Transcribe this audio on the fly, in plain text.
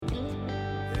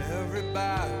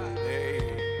Everybody,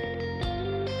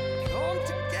 come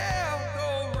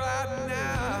together right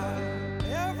now.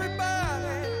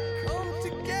 Everybody, come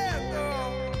together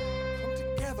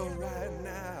right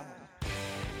now.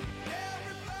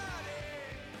 Everybody.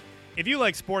 If you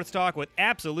like sports talk with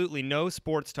absolutely no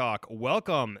sports talk,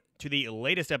 welcome to the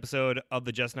latest episode of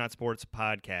the Just Not Sports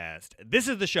podcast. This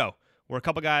is the show where a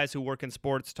couple guys who work in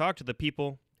sports talk to the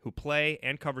people who play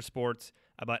and cover sports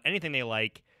about anything they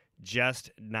like, just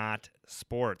not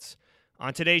sports.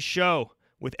 On today's show,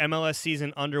 with MLS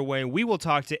season underway, we will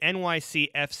talk to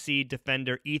NYCFC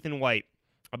defender Ethan White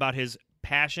about his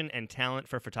passion and talent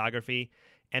for photography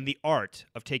and the art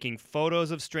of taking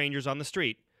photos of strangers on the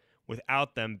street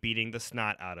without them beating the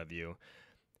snot out of you.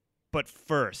 But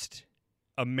first,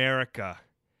 America,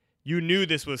 you knew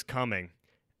this was coming.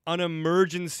 An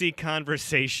emergency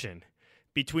conversation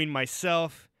between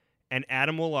myself and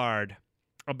Adam Willard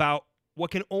about what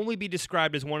can only be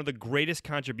described as one of the greatest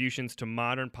contributions to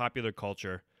modern popular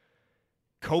culture,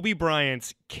 Kobe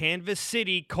Bryant's Kansas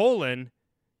City,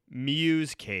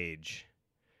 Musecage.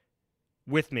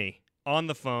 With me on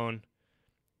the phone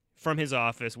from his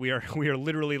office. We are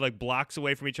literally like blocks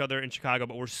away from each other in Chicago,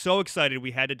 but we're so excited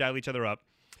we had to dial each other up.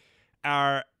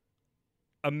 Our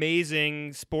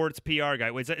amazing sports PR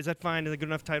guy. Wait, is that fine? Is that a good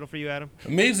enough title for you, Adam?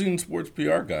 Amazing sports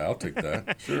PR guy. I'll take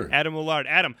that. Sure. Adam Willard.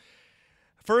 Adam,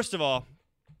 first of all,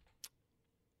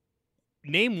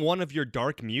 name one of your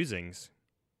dark musings.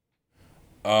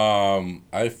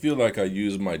 I feel like I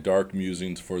use my dark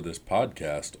musings for this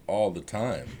podcast all the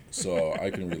time, so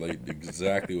I can relate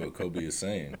exactly what Kobe is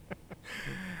saying.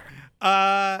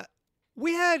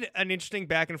 We had an interesting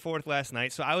back and forth last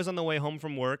night. So I was on the way home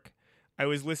from work. I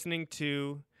was listening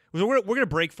to. We're going to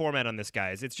break format on this,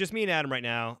 guys. It's just me and Adam right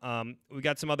now. We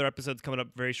got some other episodes coming up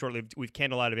very shortly. We've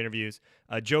canned a lot of interviews.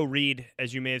 Joe Reed,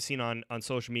 as you may have seen on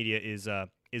social media, is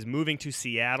moving to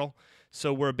Seattle.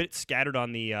 So we're a bit scattered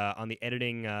on the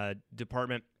editing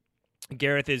department.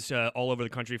 Gareth is all over the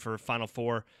country for Final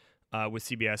Four with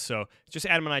CBS. So it's just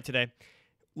Adam and I today.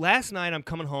 Last night, I'm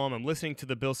coming home. I'm listening to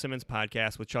the Bill Simmons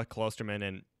podcast with Chuck Klosterman,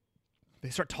 and they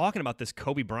start talking about this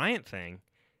Kobe Bryant thing.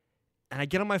 And I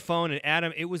get on my phone, and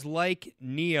Adam, it was like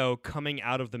Neo coming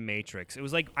out of the Matrix. It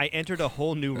was like I entered a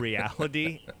whole new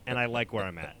reality, and I like where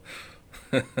I'm at.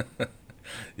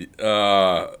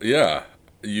 Yeah,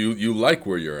 you like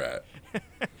where you're at.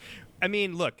 I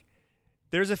mean, look,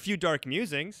 there's a few dark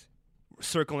musings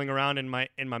circling around in my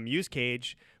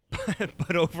Musecage,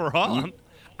 but overall,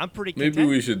 I'm pretty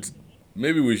content.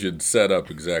 Maybe we should set up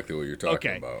exactly what you're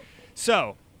talking about.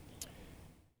 So,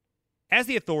 as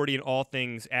the authority in all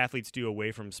things athletes do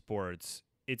away from sports,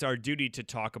 it's our duty to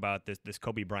talk about this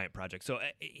Kobe Bryant project. So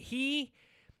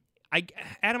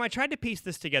Adam, I tried to piece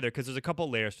this together because there's a couple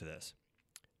layers to this.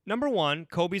 Number one,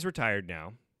 Kobe's retired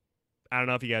now. I don't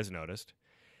know if you guys noticed.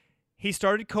 He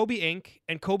started Kobe Inc.,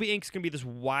 and Kobe Inc. is going to be this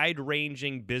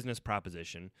wide-ranging business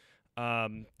proposition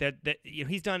that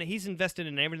he's done. He's invested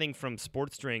in everything from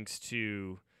sports drinks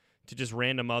to just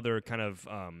random other kind of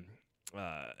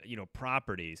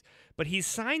properties. But he's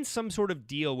signed some sort of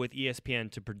deal with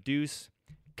ESPN to produce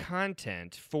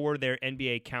content for their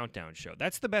NBA Countdown show.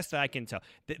 That's the best I can tell.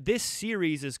 This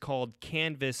series is called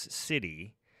Kansas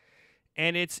City,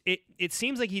 and it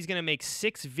seems like he's going to make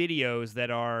 6 videos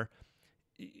that are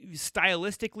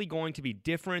stylistically going to be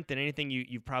different than anything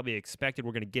you've probably expected.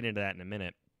 We're going to get into that in a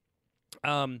minute.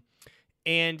 And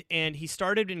he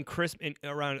started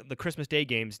around the Christmas Day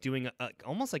games doing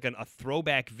almost like a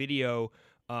throwback video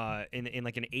in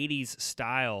like an 80s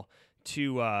style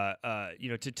to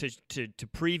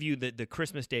preview the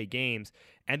Christmas Day games.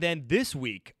 And then this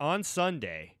week on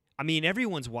Sunday, I mean,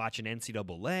 everyone's watching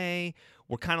NCAA.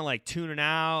 We're kind of like tuning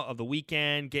out of the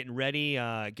weekend, getting ready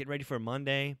for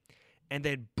Monday. And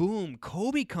then boom,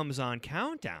 Kobe comes on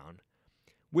Countdown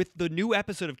with the new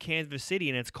episode of Kansas City,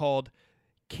 and it's called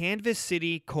Kansas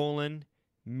City,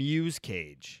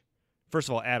 Musecage. First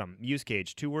of all, Adam,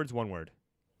 Musecage, 2 words, 1 word?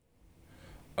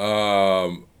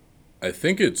 I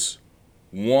think it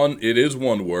is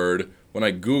 1 word. When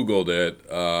I Googled it,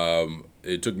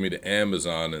 it took me to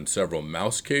Amazon and several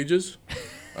mouse cages.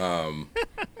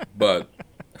 But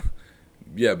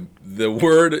yeah, the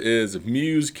word is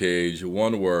Musecage,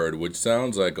 1 word, which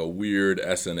sounds like a weird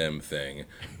S&M thing.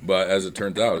 But as it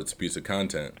turns out, it's a piece of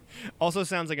content. Also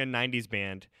sounds like a 90s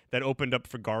band that opened up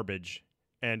for Garbage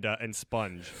and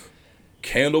Sponge.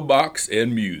 Candlebox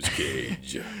and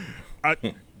Musecage.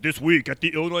 This week at the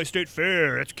Illinois State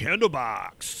Fair, it's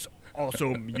Candlebox.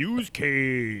 Also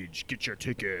Musecage. Get your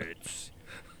tickets.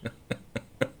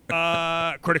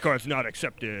 Credit cards not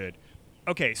accepted.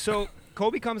 Okay, so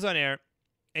Kobe comes on air,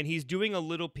 and he's doing a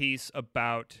little piece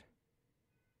about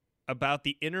about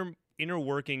the inner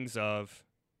workings of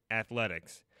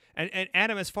athletics. And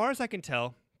Adam, as far as I can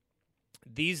tell,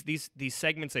 these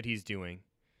segments that he's doing.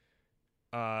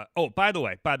 By the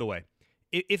way,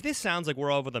 if this sounds like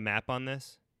we're all over the map on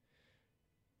this,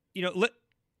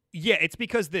 it's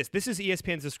because this is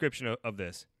ESPN's description of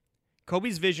this.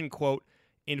 Kobe's vision, quote,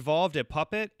 involved a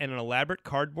puppet and an elaborate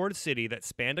cardboard city that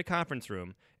spanned a conference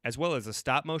room, as well as a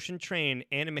stop-motion train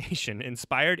animation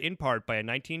inspired in part by a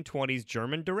 1920s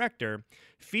German director,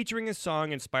 featuring a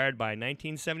song inspired by a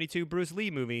 1972 Bruce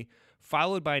Lee movie,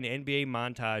 followed by an NBA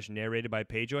montage narrated by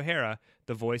Paige O'Hara,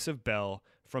 the voice of Belle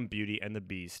from Beauty and the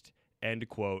Beast, end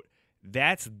quote.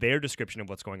 That's their description of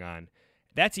what's going on.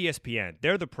 That's ESPN.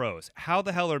 They're the pros. How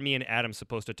the hell are me and Adam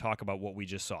supposed to talk about what we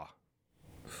just saw?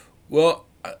 Well,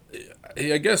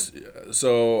 I guess,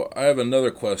 so I have another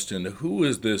question. Who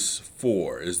is this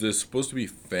for? Is this supposed to be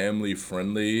family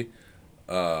friendly?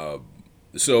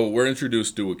 So we're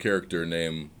introduced to a character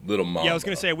named Little Mamba. Yeah, I was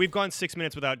going to say, we've gone 6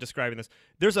 minutes without describing this.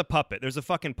 There's a puppet. There's a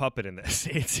fucking puppet in this.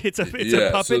 It's a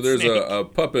puppet. So there's snake. a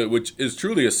puppet, which is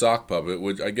truly a sock puppet,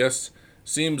 which I guess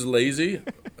seems lazy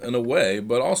in a way,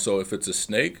 but also if it's a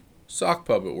snake, sock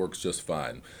puppet works just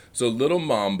fine. So Little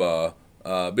Mamba,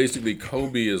 basically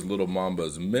Kobe is Little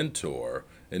Mamba's mentor,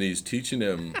 and he's teaching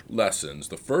him lessons.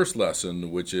 The first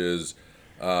lesson, which is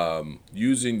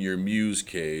using your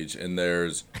Musecage, and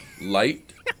there's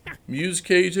light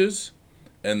Musecages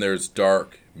and there's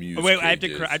dark Musecages. Wait, I have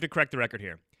to correct the record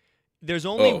here. There's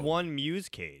only one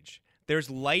Musecage. There's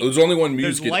light. There's only one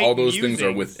Musecage. All those musings, things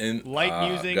are within light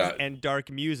musings and dark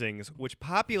musings, which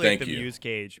populate the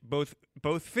Musecage both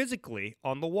physically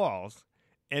on the walls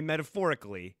and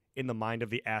metaphorically in the mind of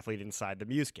the athlete inside the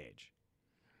Musecage.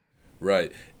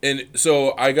 Right. And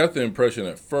so I got the impression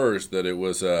at first that it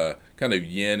was a kind of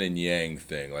yin and yang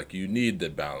thing. Like you need the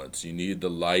balance. You need the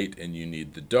light and you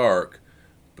need the dark.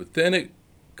 But then it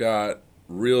got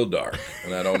real dark.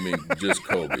 And I don't mean just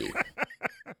Kobe.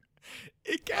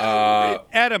 It got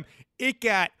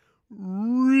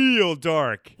real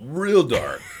dark. Real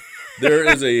dark.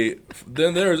 There's a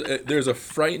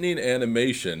frightening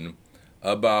animation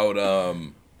about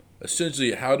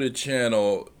essentially how to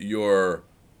channel your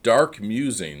dark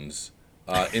musings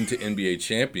into NBA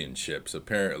championships,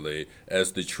 apparently,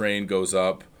 as the train goes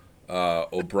up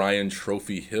O'Brien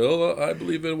Trophy Hill, I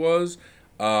believe it was.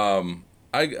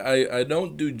 I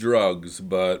don't do drugs,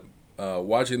 but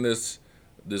watching this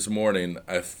morning,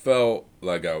 I felt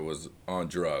like I was on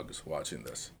drugs watching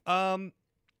this. We're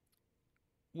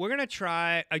going to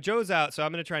try... Joe's out, so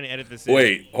I'm going to try and edit this in.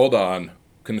 Wait, hold on.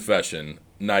 Confession.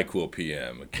 NyQuil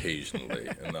PM occasionally,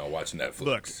 and now watching Netflix.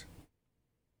 Look.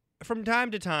 From time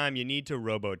to time, you need to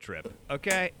robo-trip,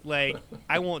 okay? Like,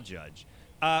 I won't judge.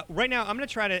 Right now, I'm going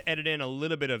to try to edit in a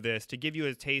little bit of this to give you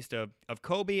a taste of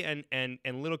Kobe and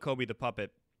little Kobe the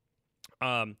puppet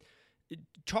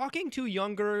talking to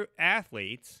younger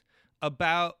athletes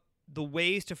about the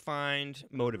ways to find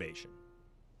motivation.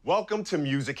 Welcome to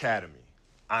Muse Academy.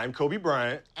 I'm Kobe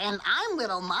Bryant. And I'm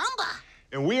Little Mamba.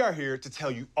 And we are here to tell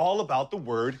you all about the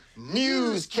word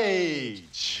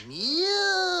Musecage. Musecage.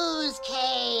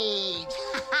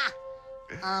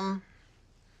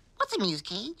 What's a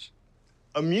Musecage?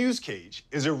 A Musecage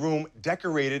is a room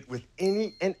decorated with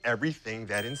any and everything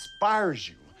that inspires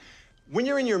you. When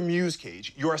you're in your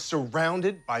Musecage, you are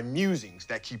surrounded by musings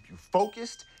that keep you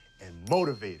focused and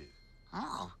motivated.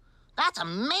 Oh, that's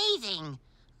amazing.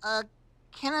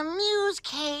 Can a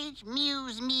Musecage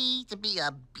muse me to be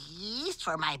a beast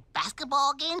for my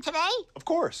basketball game today? Of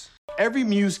course. Every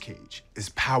Musecage is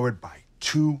powered by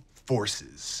two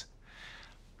forces.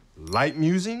 Light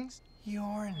musings.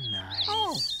 You're nice.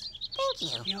 Oh,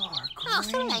 thank you. You're great. Oh,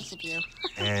 so nice of you.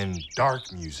 And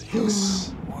dark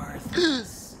musings.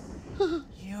 Worthless.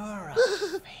 You're a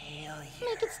failure.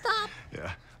 Make it stop.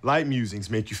 Yeah. Light musings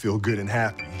make you feel good and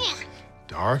happy. Yeah.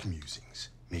 Dark musings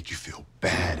make you feel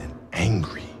bad and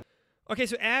angry. Okay,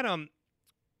 so Adam,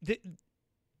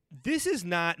 this is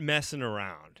not messing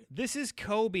around. This is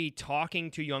Kobe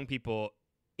talking to young people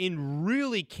in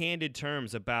really candid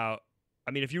terms about,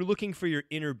 I mean, if you're looking for your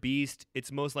inner beast,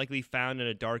 it's most likely found in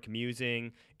a dark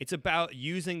musing. It's about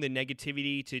using the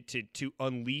negativity to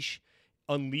unleash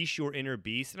your inner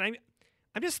beast. And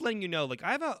I'm just letting you know, like,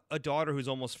 I have a daughter who's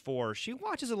almost 4. She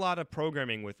watches a lot of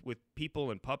programming with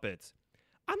people and puppets.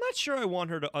 I'm not sure I want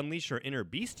her to unleash her inner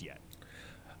beast yet.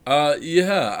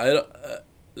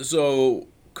 So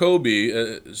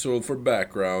Kobe. So for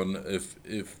background, if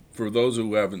for those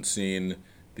who haven't seen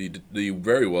the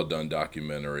very well done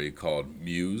documentary called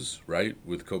Muse, right,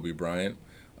 with Kobe Bryant,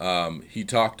 he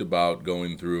talked about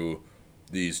going through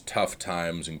these tough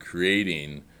times and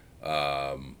creating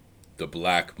the the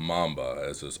Black Mamba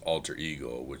as his alter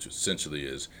ego, which essentially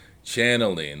is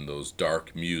channeling those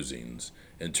dark musings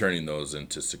and turning those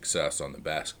into success on the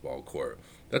basketball court.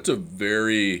 That's a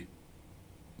very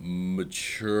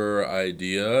mature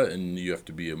idea, and you have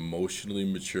to be emotionally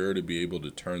mature to be able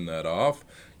to turn that off.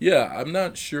 Yeah, I'm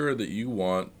not sure that you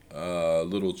want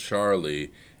little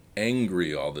Charlie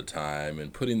angry all the time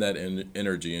and putting that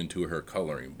energy into her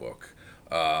coloring book.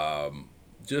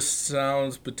 Just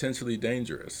sounds potentially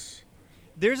dangerous.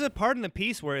 There's a part in the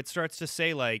piece where it starts to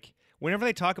say, like, whenever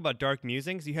they talk about dark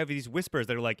musings, you have these whispers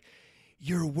that are like,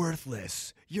 you're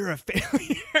worthless, you're a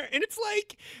failure. And it's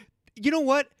like, you know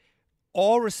what?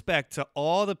 All respect to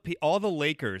all the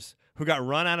Lakers who got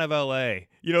run out of L.A.,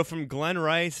 from Glenn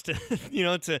Rice to,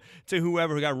 to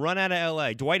whoever who got run out of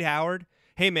L.A. Dwight Howard,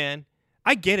 hey, man,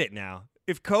 I get it now.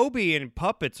 If Kobe and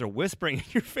puppets are whispering in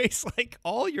your face like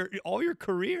all your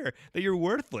career that you're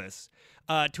worthless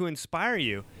to inspire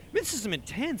you, this is some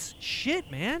intense shit,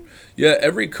 man. Yeah,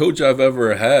 every coach I've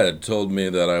ever had told me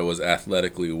that I was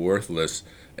athletically worthless,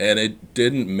 and it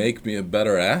didn't make me a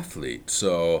better athlete.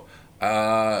 So,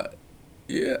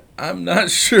 yeah, I'm not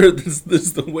sure this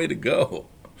is the way to go.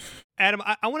 Adam,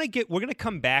 we're going to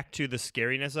come back to the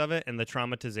scariness of it and the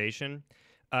traumatization.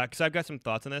 Because I've got some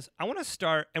thoughts on this. I want to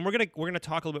start, and we're gonna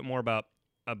talk a little bit more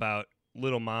about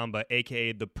Little Mamba,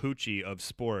 aka the Poochie of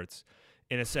sports,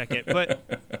 in a second. But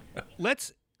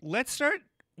let's start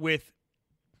with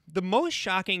the most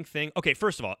shocking thing. Okay,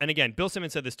 first of all, and again, Bill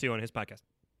Simmons said this too on his podcast.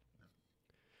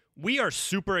 We are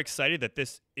super excited that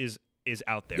this is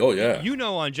out there. Oh yeah.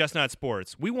 On Just Not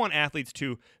Sports, we want athletes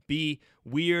to be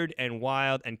weird and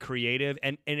wild and creative,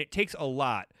 and it takes a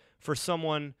lot for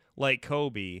someone like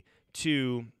Kobe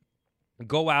to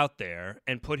go out there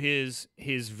and put his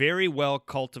very well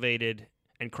cultivated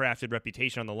and crafted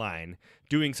reputation on the line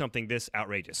doing something this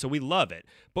outrageous. So we love it.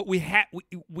 But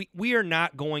we are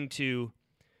not going to,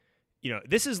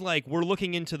 this is like we're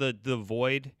looking into the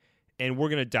void and we're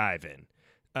going to dive in.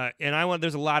 And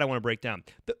there's a lot I want to break down.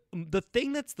 The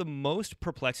thing that's the most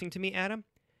perplexing to me, Adam,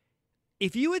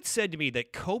 if you had said to me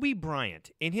that Kobe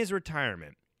Bryant in his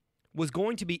retirement was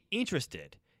going to be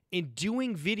interested in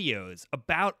doing videos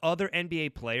about other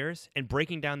NBA players and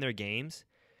breaking down their games,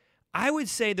 I would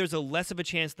say there's a less of a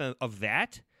chance of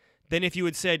that than if you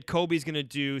had said Kobe's going to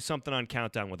do something on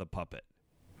Countdown with a puppet.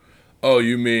 Oh,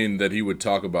 you mean that he would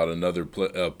talk about another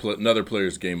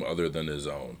player's game other than his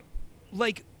own?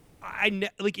 Like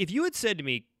if you had said to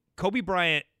me, Kobe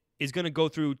Bryant is going to go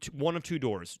through one of two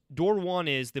doors. Door one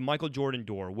is the Michael Jordan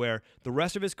door, where the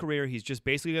rest of his career he's just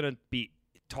basically going to be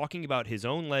talking about his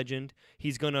own legend.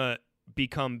 He's going to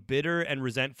become bitter and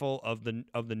resentful of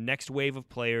the next wave of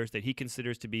players that he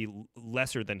considers to be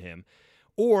lesser than him.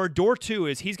 Or door two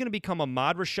is he's going to become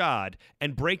Ahmad Rashad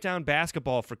and break down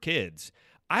basketball for kids.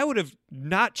 I would have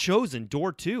not chosen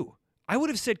door two. I would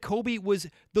have said Kobe was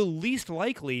the least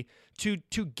likely to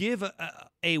give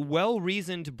a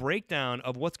well-reasoned breakdown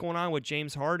of what's going on with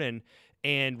James Harden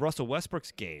and Russell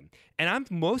Westbrook's game. And I'm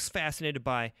most fascinated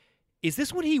by, is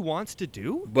this what he wants to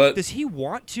do? But does he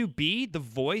want to be the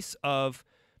voice of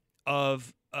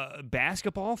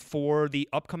basketball for the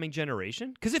upcoming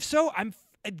generation? Because if so, I'm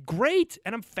great,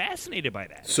 and I'm fascinated by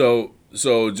that. So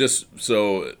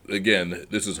again,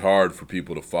 this is hard for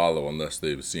people to follow unless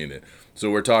they've seen it.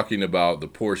 So we're talking about the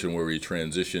portion where we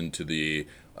transition to the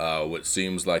what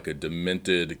seems like a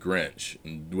demented Grinch,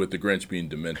 with the Grinch being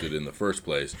demented in the first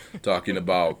place, talking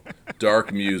about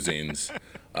dark musings.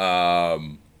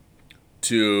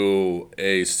 To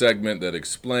a segment that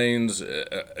explains,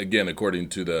 again, according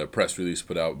to the press release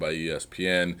put out by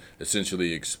ESPN,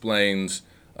 essentially explains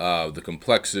the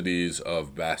complexities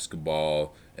of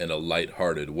basketball in a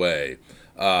lighthearted way.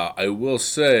 I will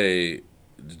say,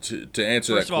 to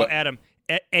answer First that of all, Adam,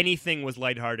 anything was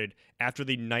lighthearted after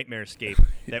the nightmarescape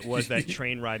that was that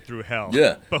train ride through hell.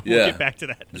 Yeah, but we'll get back to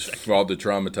that in a second. For all the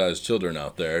traumatized children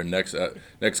out there, next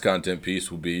content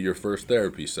piece will be your first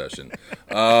therapy session.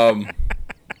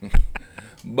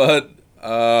 But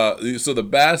so the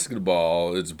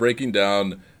basketball, it's breaking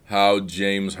down how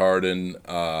James Harden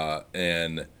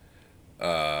and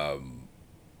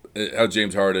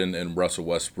Russell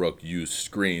Westbrook use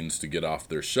screens to get off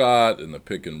their shot and the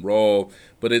pick and roll,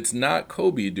 but it's not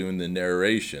Kobe doing the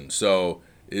narration. So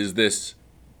is this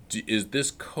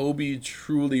Kobe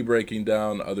truly breaking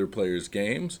down other players'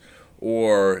 games,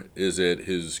 or is it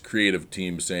his creative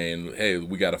team saying, "Hey,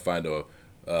 we got to find a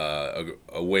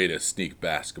way to sneak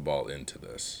basketball into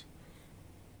this"?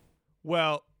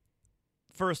 Well,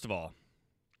 first of all,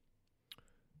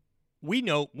 we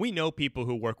know people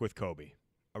who work with Kobe.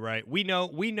 All right, we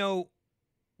know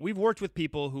we've worked with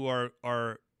people who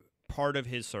are part of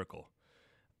his circle.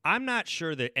 I'm not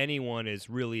sure that anyone is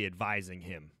really advising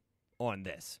him on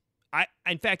this.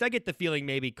 In fact, I get the feeling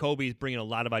maybe Kobe's bringing a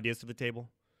lot of ideas to the table.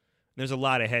 There's a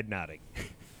lot of head nodding.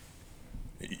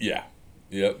 Yeah.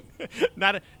 Yep.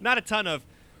 not a ton of,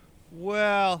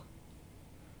 well,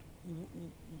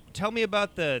 tell me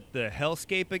about the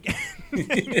hellscape again.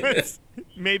 Let's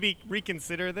maybe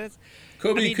reconsider this.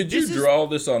 Kobe, could you draw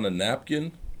this on a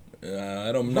napkin?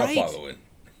 I'm not Right. following.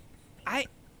 I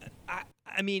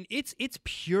mean, it's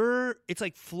pure. It's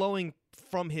like flowing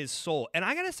from his soul. And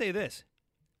I gotta say this: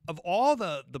 of all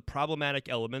the problematic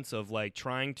elements of like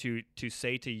trying to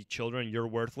say to children, "You're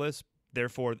worthless,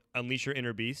 therefore unleash your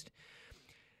inner beast,"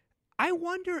 I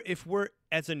wonder if we're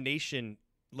as a nation,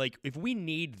 like, if we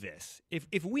need this,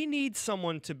 if we need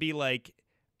someone to be like,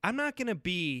 I'm not gonna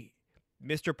be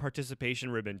Mr.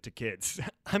 Participation Ribbon to kids.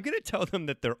 I'm gonna tell them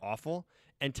that they're awful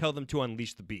and tell them to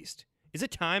unleash the beast. Is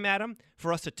it time, Adam,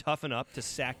 for us to toughen up, to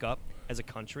sack up as a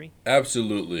country?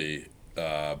 Absolutely,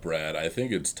 Brad. I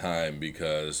think it's time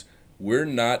because we're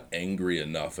not angry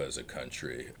enough as a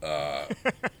country.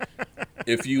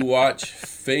 If you watch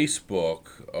Facebook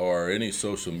or any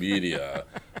social media,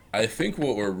 I think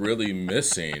what we're really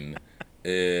missing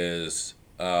is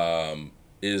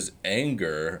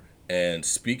anger and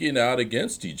speaking out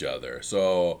against each other.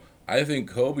 So I think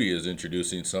Kobe is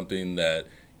introducing something that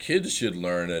kids should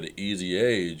learn at an easy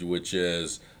age, which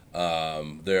is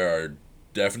there are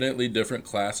definitely different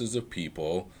classes of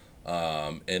people,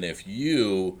 and if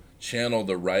you channel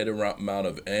the right amount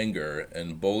of anger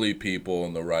and bully people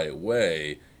in the right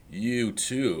way, you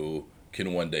too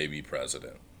can one day be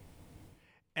president.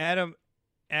 Adam,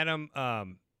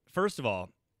 first of all,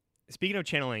 speaking of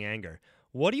channeling anger,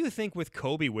 what do you think with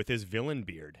Kobe with his villain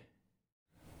beard?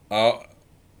 Yeah,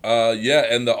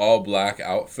 and the all black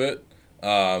outfit.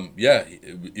 Yeah,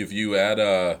 if you add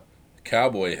a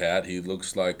cowboy hat, he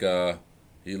looks like a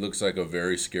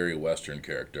very scary Western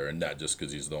character, and not just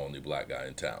because he's the only black guy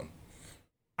in town.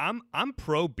 I'm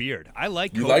pro beard. I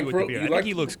like You Kobe like with pro- the beard. you I think like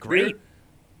he looks beard? great.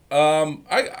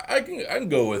 I can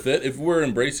go with it if we're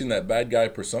embracing that bad guy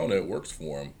persona. It works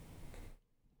for him.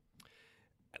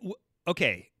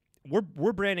 Okay,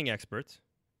 we're branding experts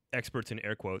in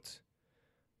air quotes.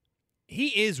 He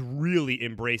is really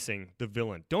embracing the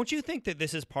villain. Don't you think that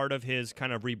this is part of his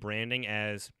kind of rebranding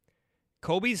as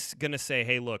Kobe's going to say,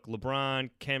 hey, look,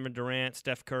 LeBron, Kevin Durant,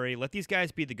 Steph Curry, let these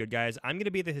guys be the good guys. I'm going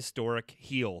to be the historic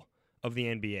heel of the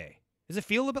NBA. Does it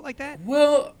feel a bit like that?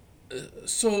 Well,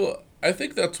 so I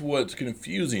think that's what's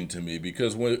confusing to me,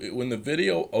 because when the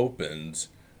video opens,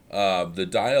 the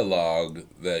dialogue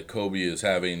that Kobe is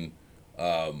having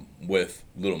with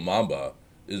Little Mamba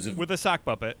is with a sock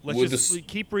puppet. Let's just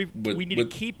keep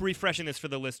refreshing this for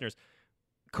the listeners.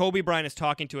 Kobe Bryant is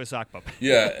talking to a sock puppet.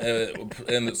 Yeah,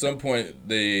 and at some point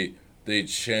they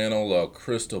channel a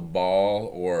crystal ball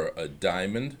or a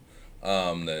diamond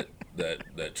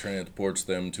that transports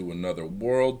them to another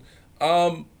world.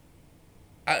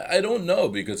 I don't know,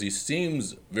 because he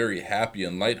seems very happy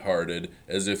and lighthearted,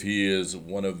 as if he is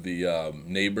one of the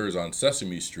neighbors on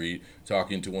Sesame Street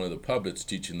talking to one of the puppets,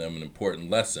 teaching them an important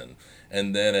lesson.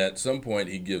 And then at some point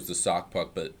he gives the sock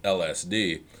puppet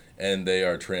LSD, and they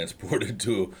are transported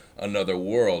to another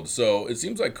world. So it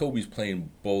seems like Kobe's playing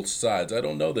both sides. I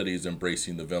don't know that he's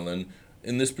embracing the villain.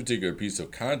 In this particular piece of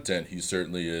content, he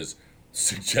certainly is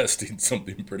suggesting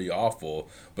something pretty awful,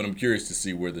 but I'm curious to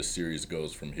see where this series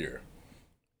goes from here.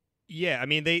 Yeah, I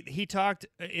mean, he talked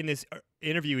in this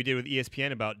interview we did with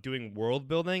ESPN about doing world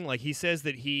building. Like, he says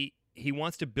that he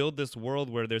wants to build this world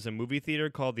where there's a movie theater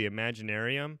called the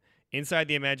Imaginarium. Inside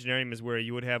the Imaginarium is where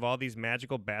you would have all these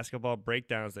magical basketball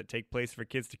breakdowns that take place for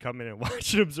kids to come in and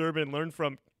watch and observe and learn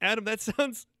from. Adam, that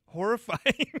sounds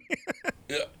horrifying.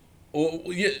 Yeah. Well,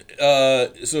 yeah.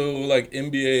 So like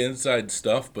NBA inside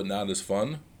stuff, but not as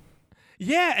fun.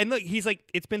 Yeah, and look, he's like,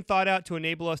 it's been thought out to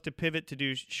enable us to pivot to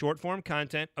do short form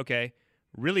content. Okay.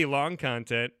 Really long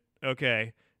content.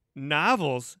 Okay.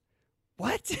 Novels.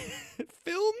 What?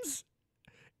 Films?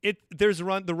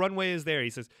 The runway is there.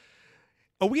 He says,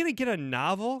 are we gonna get a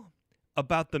novel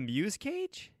about the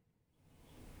Musecage?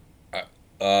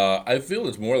 I feel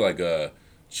it's more like a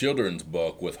children's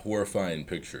book with horrifying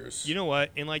pictures. You know what?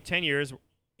 In like 10 years,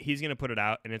 he's going to put it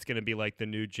out, and it's going to be like the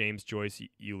new James Joyce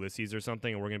Ulysses or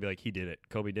something, and we're going to be like, he did it.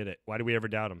 Kobe did it. Why do we ever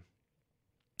doubt him?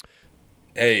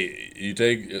 Hey, you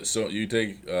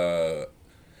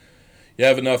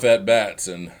have enough at bats,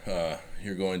 and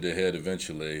you're going to hit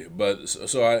eventually. But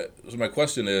so my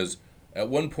question is, at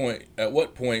what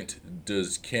point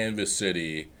does Kansas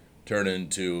City turn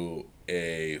into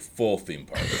a full theme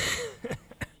park?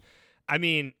 I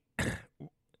mean,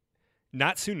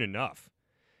 not soon enough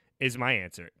is my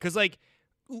answer. Because, like,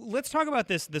 let's talk about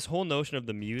this whole notion of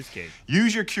the Musecage.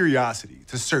 Use your curiosity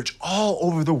to search all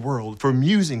over the world for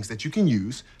musings that you can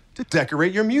use to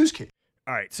decorate your Musecage.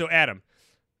 All right, so Adam,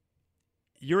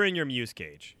 you're in your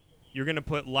Musecage. You're gonna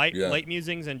put light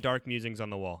musings and dark musings on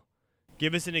the wall.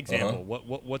 Give us an example.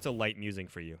 What's a light musing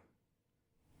for you?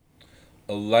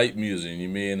 A light musing? You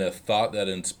mean a thought that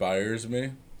inspires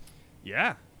me?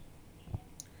 Yeah.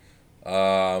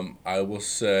 I will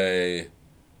say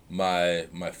my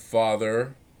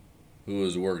father, who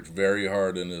has worked very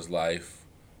hard in his life,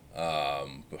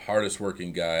 the hardest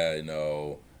working guy I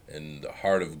know, and the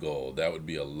heart of gold. That would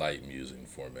be a light musing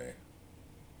for me.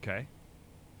 Okay.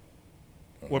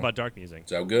 What about dark musing? Is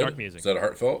that good? Dark musing. Is that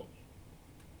heartfelt?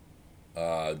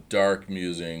 Dark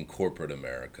musing, corporate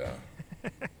America.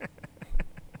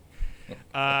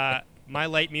 My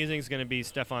light musing is going to be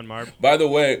Stefan Marbury. By the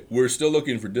way, we're still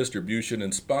looking for distribution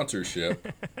and sponsorship.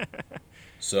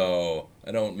 So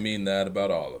I don't mean that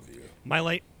about all of you. My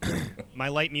light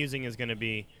musing is going to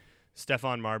be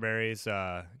Stefan Marbury's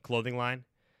clothing line,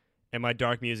 and my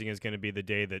dark musing is going to be the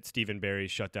day that Stephen Barry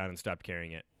shut down and stopped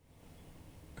carrying it.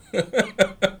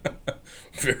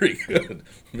 Very good,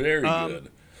 very good.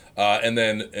 And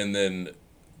then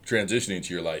transitioning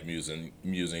to your light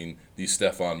musing the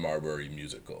Stefan Marbury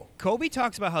musical. Kobe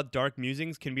talks about how dark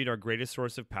musings can be our greatest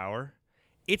source of power.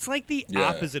 It's like the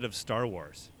opposite of Star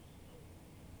Wars.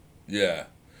 Yeah.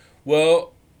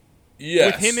 Well,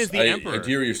 yes. With him as the Emperor. I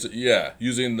hear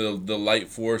using the light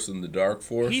force and the dark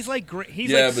force. He's like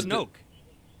Snoke.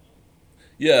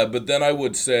 But then I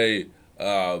would say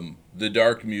the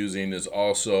dark musing is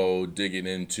also digging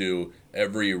into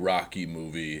every Rocky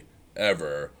movie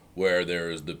ever, where there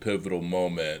is the pivotal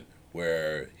moment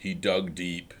where he dug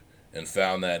deep and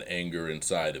found that anger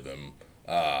inside of him,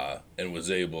 and was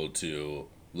able to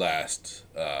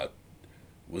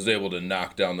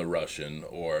knock down the Russian,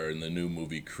 or in the new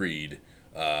movie Creed,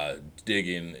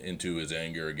 digging into his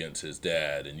anger against his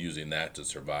dad and using that to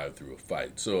survive through a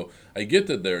fight. So I get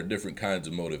that there are different kinds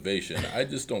of motivation. I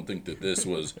just don't think that this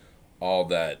was all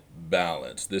that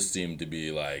balanced. This seemed to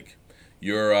be like,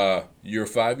 you're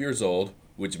 5 years old,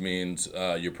 which means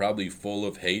you're probably full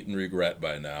of hate and regret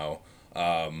by now.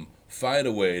 Find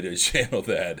a way to channel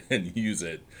that and use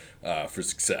it for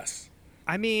success.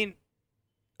 I mean,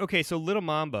 okay, so Little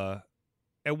Mamba,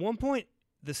 at one point,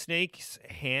 the snake's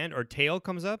hand or tail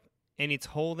comes up, and it's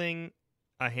holding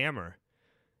a hammer.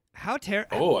 I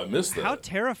missed that. How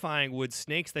terrifying would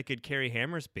snakes that could carry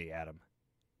hammers be, Adam?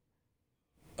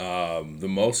 The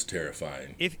most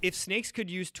terrifying. If snakes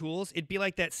could use tools, it'd be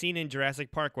like that scene in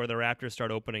Jurassic Park where the raptors start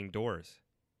opening doors.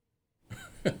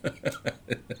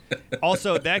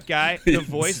 Also, that guy, the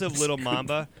voice of Little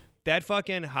Mamba, that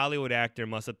fucking Hollywood actor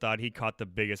must have thought he caught the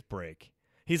biggest break.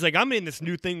 He's like, I'm in this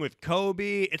new thing with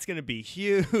Kobe. It's going to be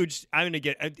huge. I'm going to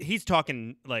get... he's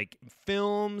talking, like,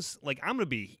 films. Like, I'm going to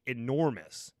be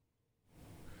enormous.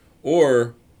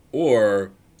 Or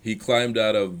he climbed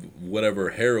out of whatever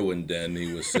heroin den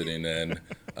he was sitting in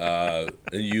and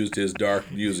used his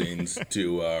dark musings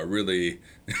to really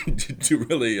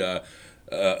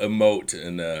emote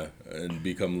and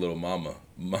become Little Mamba.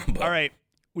 All right.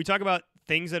 We talk about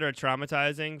things that are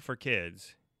traumatizing for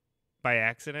kids by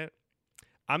accident.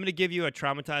 I'm going to give you a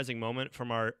traumatizing moment from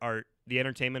the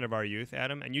entertainment of our youth,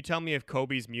 Adam, and you tell me if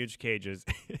Kobe's Musecage is,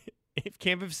 if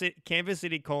Canvas City,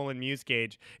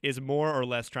 Musecage is more or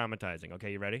less traumatizing.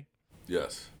 Okay, you ready?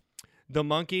 Yes. The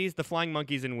flying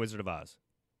monkeys in Wizard of Oz.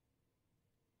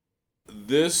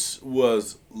 This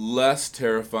was less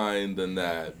terrifying than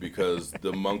that because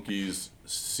the monkeys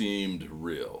seemed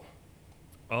real.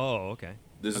 Oh, okay.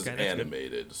 This is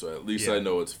animated, so at least I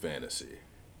know it's fantasy.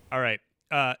 All right.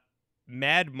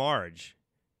 Mad Marge,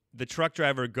 the truck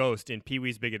driver ghost in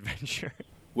Pee-wee's Big Adventure.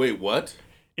 Wait, what?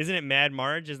 Isn't it Mad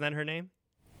Marge? Isn't that her name?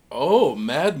 Oh,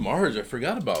 Mad Marge. I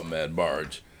forgot about Mad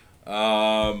Marge.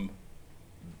 In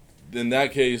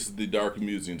that case, the dark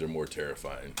musings are more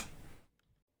terrifying.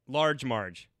 Large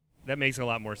Marge. That makes a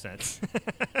lot more sense.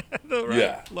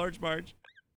 Yeah. Large Marge.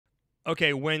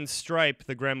 Okay, when Stripe,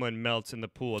 the gremlin, melts in the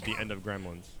pool at the end of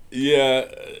Gremlins. Yeah,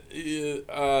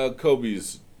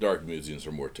 Kobe's dark musings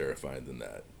are more terrifying than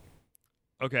that.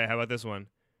 Okay, how about this one?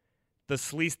 The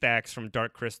Sleestacks from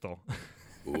Dark Crystal.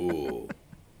 Ooh.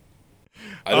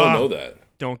 I don't know that.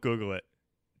 Don't Google it.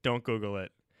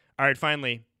 All right,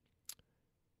 finally.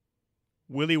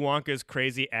 Willy Wonka's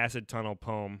Crazy Acid Tunnel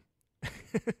poem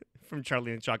from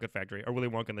Charlie and the Chocolate Factory, or Willy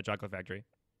Wonka and the Chocolate Factory.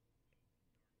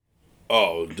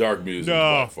 Oh, dark musings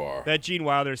by far. That Gene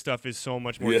Wilder stuff is so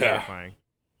much more terrifying.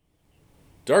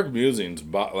 Dark musings,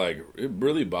 it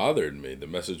really bothered me, the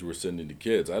message we're sending to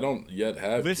kids. I don't yet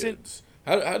have kids.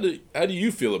 How do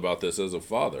you feel about this as a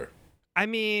father? I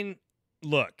mean,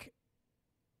 look,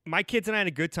 my kids and I had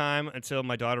a good time until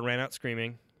my daughter ran out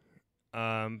screaming.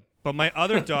 But my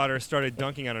other daughter started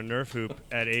dunking on a Nerf hoop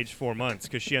at age 4 months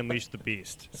because she unleashed the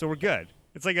beast. So we're good.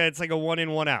 It's like a 1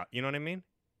 in, 1 out. You know what I mean?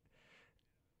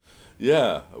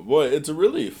 Yeah, boy, it's a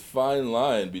really fine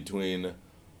line between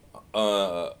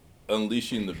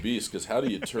unleashing the beast, because how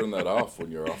do you turn that off when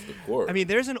you're off the court? I mean,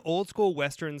 there's an old school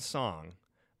Western song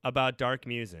about dark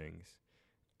musings.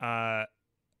 Let's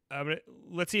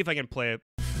see if I can play it.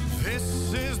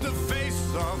 This is the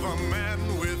face of a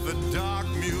man with a dark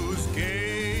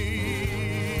Musecage.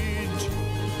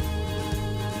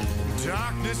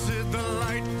 Darkness is the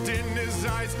light in his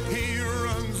eyes. He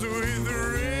runs with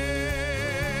rage.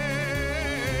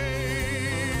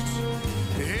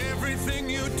 Everything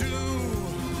you do,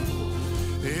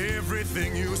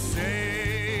 everything you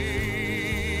say,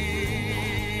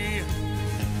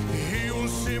 he will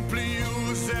simply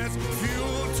use as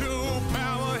fuel to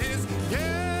power his game.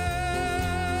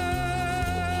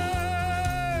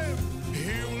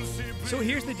 So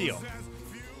here's the deal.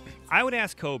 I would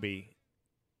ask Kobe,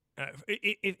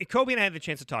 if Kobe and I had the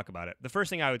chance to talk about it, the first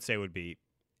thing I would say would be,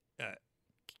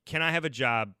 can I have a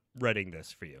job writing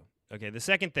this for you? Okay. The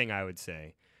second thing I would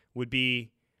say would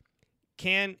be,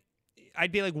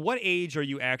 I'd be like, what age are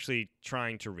you actually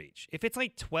trying to reach? If it's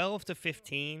like 12 to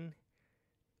 15,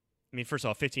 I mean, first of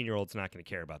all, 15-year-old's not going to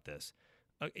care about this.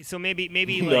 Okay, so maybe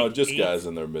no, like just 8, guys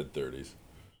in their mid-30s.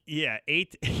 Yeah,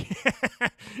 8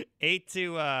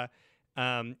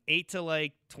 to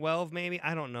like 12, maybe.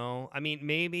 I don't know. I mean,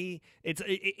 maybe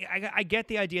I get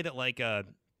the idea that like a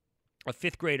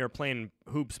fifth grader playing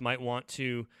hoops might want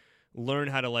to learn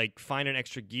how to like find an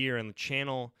extra gear and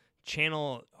channel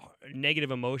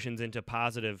negative emotions into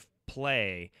positive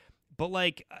play. But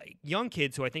like young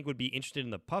kids who I think would be interested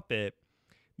in the puppet,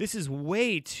 this is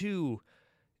way too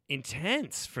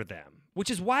intense for them, which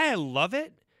is why I love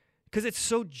it. Because it's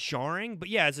so jarring. But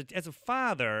yeah, as a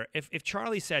father, if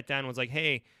Charlie sat down and was like,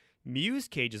 hey,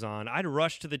 Musecage is on, I'd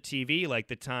rush to the TV like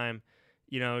the time,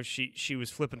 she was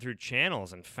flipping through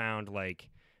channels and found like,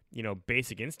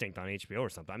 Basic Instinct on HBO or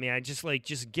something. I mean, I just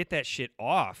get that shit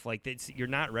off. Like, you're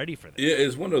not ready for this. Yeah,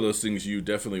 it's one of those things you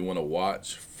definitely want to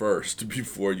watch first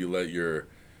before you let your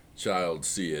child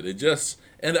see it.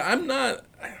 And I'm not,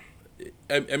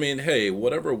 I mean, hey,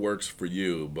 whatever works for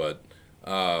you, but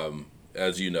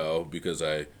as you know, because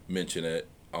I mention it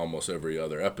almost every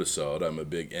other episode, I'm a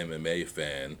big MMA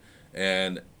fan,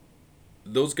 and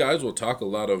those guys will talk a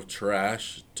lot of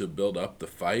trash to build up the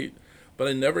fight, but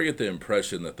I never get the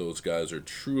impression that those guys are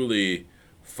truly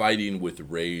fighting with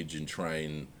rage and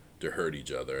trying to hurt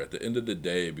each other. At the end of the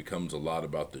day, it becomes a lot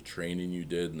about the training you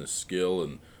did and the skill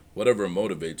and whatever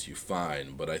motivates you,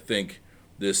 fine. But I think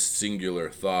this singular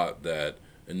thought that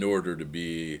in order to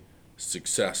be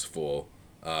successful,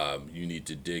 you need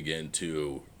to dig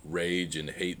into rage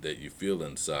and hate that you feel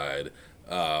inside.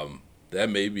 That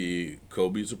may be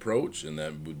Kobe's approach, and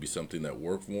that would be something that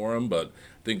worked for him. But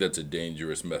I think that's a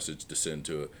dangerous message to send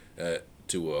to a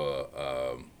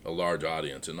large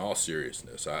audience. In all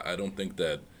seriousness, I don't think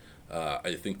that.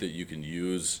 I think that you can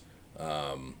use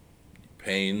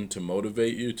pain to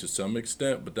motivate you to some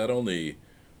extent, but that only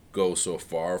goes so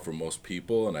far for most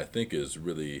people, and I think is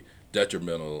really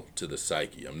detrimental to the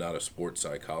psyche. I'm not a sports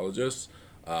psychologist,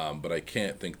 but I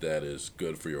can't think that is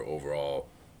good for your overall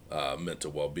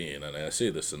mental well-being. And I say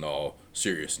this in all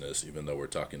seriousness, even though we're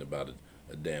talking about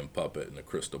a damn puppet and a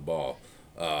crystal ball.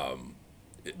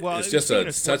 It's just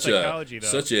such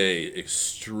a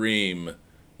extreme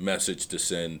message to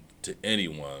send to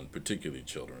anyone, particularly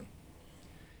children.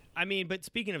 I mean, but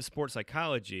speaking of sports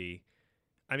psychology,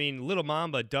 I mean, Little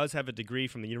Mamba does have a degree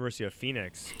from the University of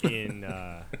Phoenix in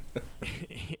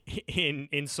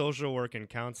in social work and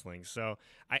counseling. So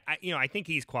I think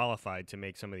he's qualified to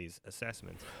make some of these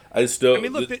assessments.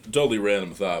 Totally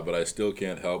random thought, but I still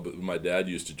can't help it. My dad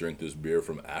used to drink this beer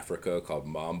from Africa called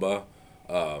Mamba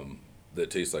that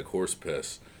tastes like horse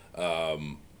piss.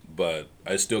 But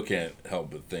I still can't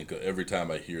help but think every time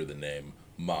I hear the name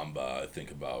Mamba, I think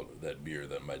about that beer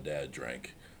that my dad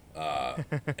drank.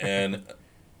 And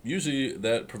usually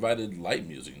that provided light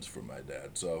musings for my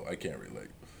dad, so I can't relate.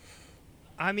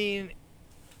 I mean,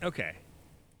 okay.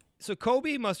 So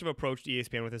Kobe must have approached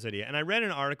ESPN with this idea, and I read an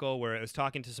article where it was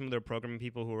talking to some of their programming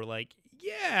people who were like,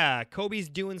 yeah, Kobe's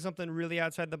doing something really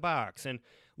outside the box. And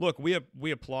look,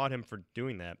 we applaud him for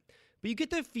doing that. But you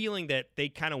get the feeling that they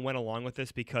kind of went along with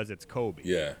this because it's Kobe.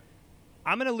 Yeah.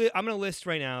 I'm gonna list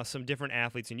right now some different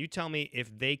athletes, and you tell me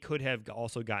if they could have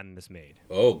also gotten this made.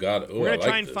 Oh God! We're gonna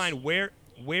try and find where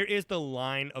is the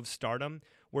line of stardom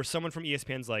where someone from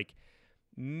ESPN's like,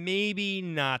 maybe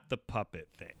not the puppet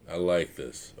thing. I like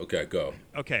this. Okay, go.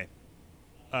 Okay.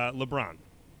 LeBron.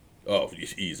 Oh,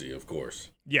 easy, of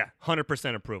course. Yeah,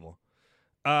 100% approval.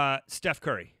 Steph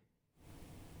Curry.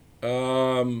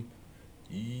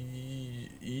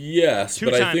 Yes,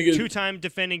 but I think two-time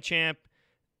defending champ,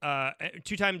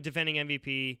 two-time defending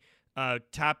MVP,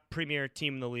 top premier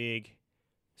team in the league,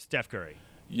 Steph Curry.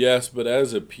 yes, but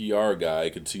as a PR guy, I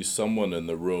could see someone in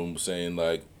the room saying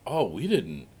like, "Oh, we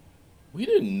didn't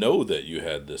know that you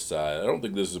had this side." I don't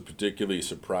think this is particularly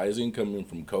surprising coming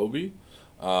from Kobe,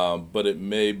 but it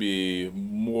may be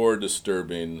more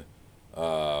disturbing.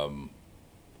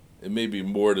 It may be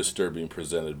more disturbing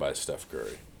presented by Steph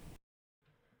Curry.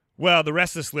 Well, the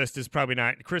rest of this list is probably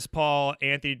not. Chris Paul,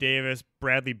 Anthony Davis,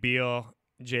 Bradley Beal,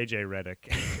 J.J.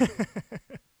 Redick.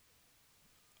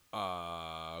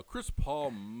 Chris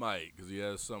Paul might, because he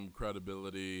has some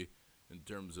credibility in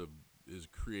terms of his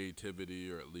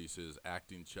creativity, or at least his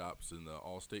acting chops in the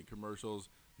Allstate commercials.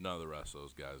 None of the rest of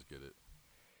those guys get it.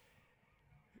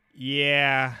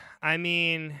 Yeah, I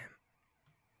mean,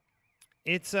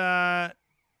 it's yeah.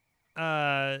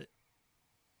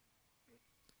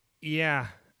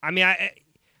 I mean, I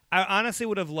honestly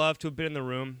would have loved to have been in the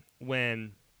room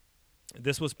when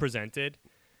this was presented,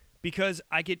 because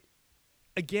I could,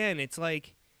 again, it's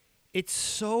like, it's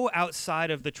so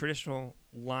outside of the traditional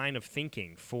line of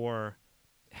thinking for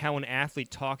how an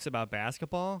athlete talks about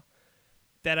basketball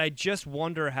that I just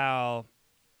wonder how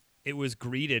it was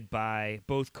greeted by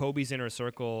both Kobe's inner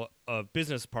circle of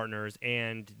business partners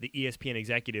and the ESPN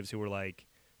executives who were like,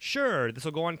 sure, this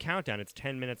will go on countdown. It's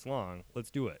 10 minutes long.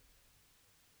 Let's do it.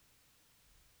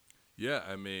 Yeah,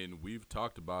 I mean, we've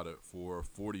talked about it for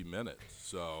 40 minutes.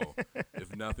 So,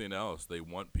 if nothing else, they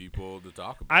want people to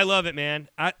talk about it. I love it, man.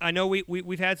 I know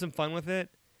we've had some fun with it.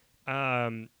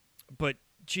 But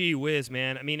gee whiz,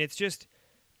 man. I mean, it's just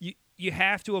you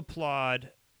have to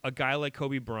applaud a guy like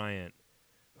Kobe Bryant,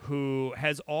 who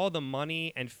has all the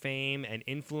money and fame and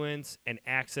influence and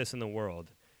access in the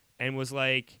world, and was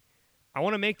like, I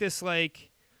want to make this like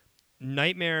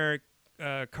nightmare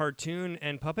cartoon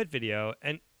and puppet video,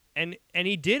 and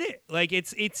he did it. Like,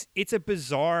 it's a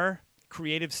bizarre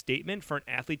creative statement for an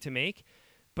athlete to make,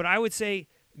 but I would say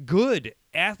good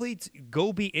athletes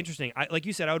go be interesting. Like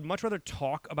you said, I would much rather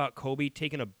talk about Kobe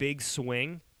taking a big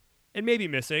swing and maybe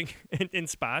missing in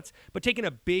spots, but taking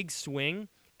a big swing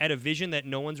at a vision that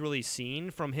no one's really seen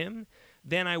from him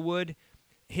than I would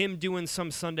him doing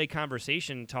some Sunday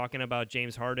conversation talking about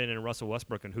James Harden and Russell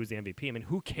Westbrook and who's the MVP. I mean,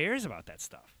 who cares about that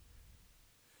stuff?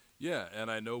 Yeah, and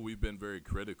I know we've been very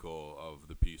critical of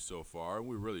the piece so far.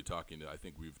 We're really talking, I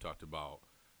think we've talked about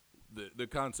the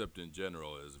concept in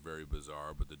general is very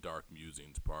bizarre, but the dark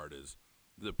musings part is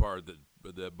the part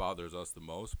that bothers us the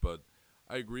most. But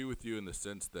I agree with you in the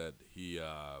sense that he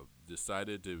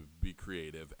decided to be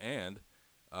creative, and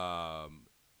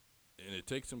it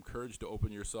takes some courage to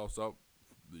open yourself up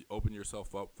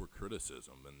for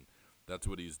criticism, and that's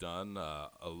what he's done.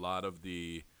 A lot of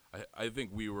I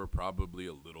think we were probably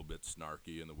a little bit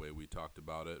snarky in the way we talked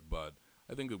about it, but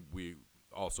I think that we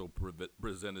also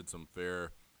presented some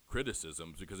fair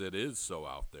criticisms because it is so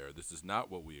out there. This is not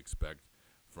what we expect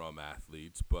from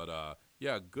athletes, but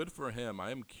yeah, good for him.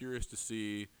 I am curious to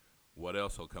see what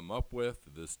else he'll come up with.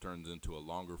 This turns into a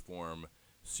longer form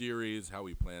series, how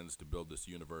he plans to build this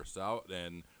universe out,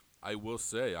 and I will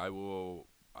say I will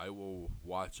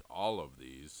watch all of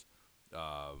these.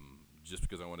 Just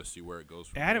because I want to see where it goes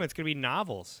from Adam, there. it's going to be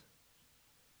novels.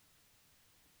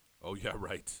 Oh, yeah,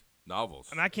 right. Novels.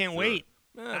 And I can't wait.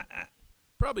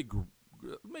 Probably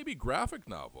maybe graphic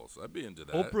novels. I'd be into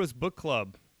that. Oprah's book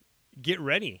club. Get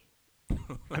ready.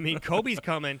 I mean, Kobe's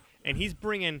coming, and he's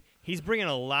bringing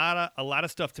a lot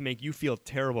of stuff to make you feel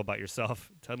terrible about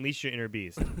yourself, to unleash your inner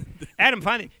beast. Adam,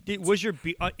 finally, was your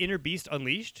inner beast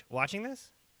unleashed watching this?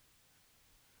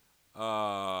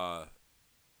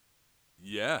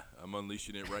 Yeah, I'm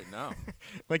unleashing it right now.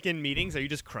 Like in meetings, are you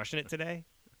just crushing it today?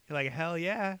 You're like, hell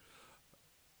yeah.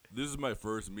 This is my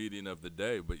first meeting of the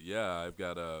day, but yeah, I've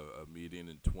got a meeting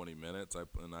in 20 minutes,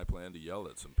 and I plan to yell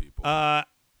at some people.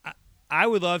 I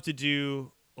would love to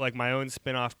do like my own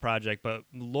spin-off project, but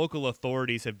local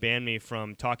authorities have banned me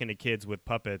from talking to kids with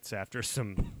puppets after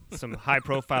some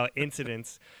high-profile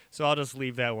incidents, so I'll just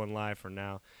leave that one live for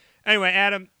now. Anyway,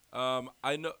 Adam.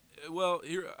 I know. Well,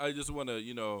 here I just want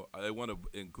to, I want to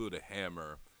include a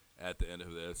hammer at the end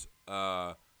of this.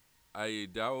 I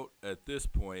doubt at this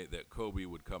point that Kobe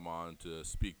would come on to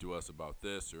speak to us about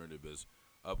this or any of his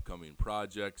upcoming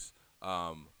projects.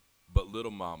 But Little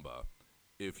Mamba,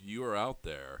 if you are out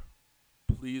there,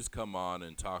 please come on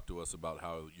and talk to us about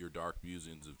how your dark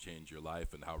musings have changed your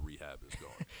life and how rehab is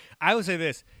going. I would say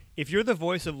this: if you're the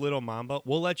voice of Little Mamba,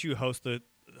 we'll let you host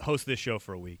this show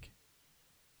for a week.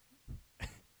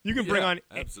 You can bring on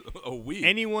a week,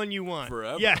 anyone you want.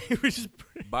 Forever. Yeah.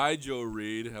 Bye, Joe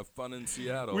Reed. Have fun in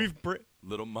Seattle.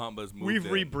 Little Mamba's moved We've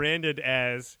in. rebranded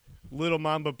as Little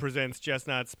Mamba Presents Just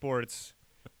Not Sports,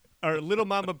 or Little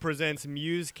Mamba Presents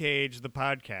Musecage, the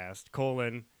podcast,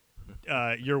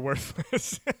 you're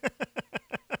worthless.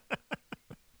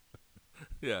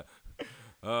 Yeah.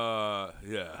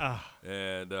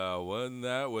 And wasn't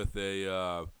that with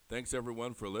a thanks,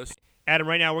 everyone, for listening. Adam,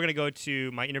 right now we're going to go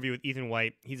to my interview with Ethan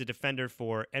White. He's a defender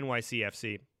for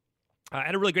NYCFC. I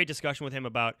had a really great discussion with him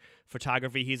about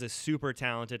photography. He's a super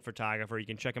talented photographer. You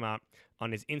can check him out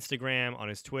on his Instagram, on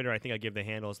his Twitter. I think I'll give the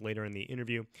handles later in the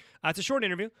interview. It's a short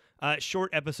interview, short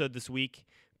episode this week.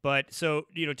 But so,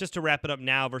 just to wrap it up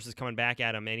now versus coming back,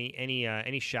 Adam,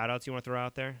 any shout-outs you want to throw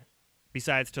out there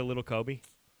besides to little Kobe?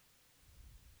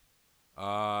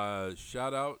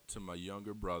 Shout out to my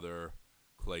younger brother,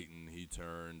 Clayton. He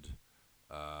turned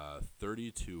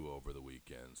 32 over the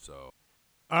weekend. So,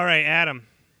 all right, Adam.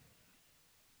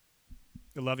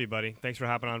 I love you, buddy. Thanks for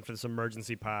hopping on for this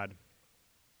emergency pod.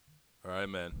 All right,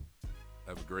 man.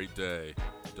 Have a great day.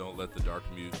 Don't let the dark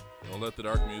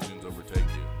musings overtake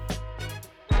you.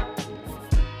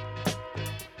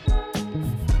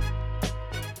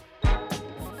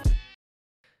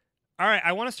 All right,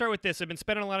 I want to start with this. I've been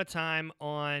spending a lot of time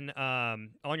on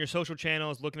your social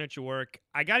channels, looking at your work.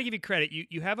 I got to give you credit.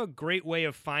 You have a great way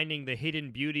of finding the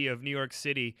hidden beauty of New York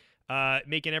City,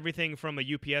 making everything from a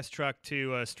UPS truck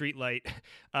to a street light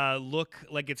look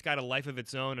like it's got a life of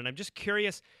its own. And I'm just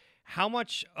curious how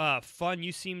much fun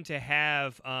you seem to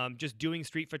have just doing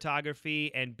street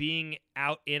photography and being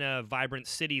out in a vibrant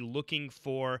city looking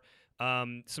for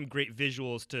some great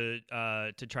visuals to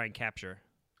try and capture.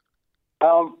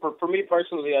 For me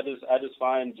personally, I just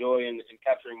find joy in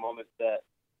capturing moments that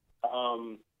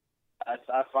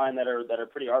I find that are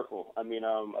pretty artful. I mean,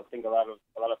 I think a lot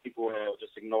of people will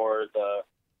just ignore the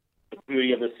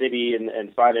beauty of the city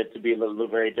and find it to be a little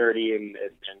very dirty and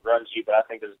grungy. But I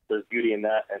think there's beauty in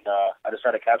that, and I just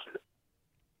try to capture it.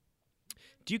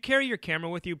 Do you carry your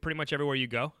camera with you pretty much everywhere you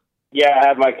go? Yeah, I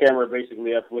have my camera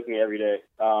basically up with me every day.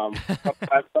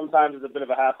 Sometimes it's a bit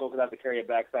of a hassle because I have to carry a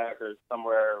backpack or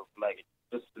somewhere, like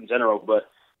just in general, but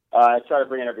I try to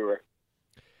bring it everywhere.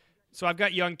 So I've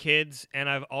got young kids, and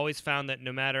I've always found that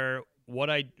no matter what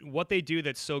they do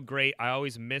that's so great, I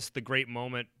always miss the great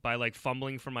moment by like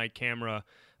fumbling for my camera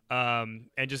and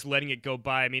just letting it go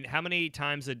by. I mean, how many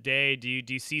times a day do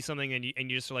you see something and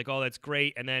you just are like, oh, that's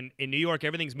great, and then in New York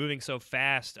everything's moving so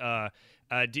fast.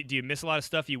 Do you miss a lot of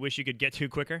stuff you wish you could get to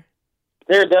quicker?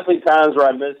 There are definitely times where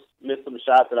I miss some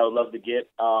shots that I would love to get.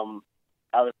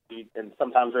 Obviously, and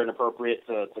sometimes they're inappropriate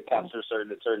to capture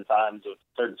certain times of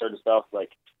certain stuff,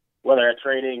 like whether at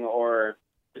training or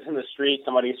just in the street,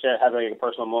 somebody having a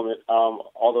personal moment.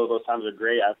 Although those times are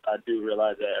great, I do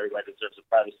realize that everybody deserves some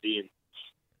privacy,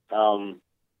 and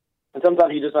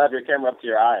sometimes you just don't have your camera up to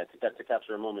your eye to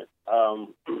capture a moment. Or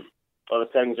the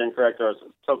settings are incorrect, or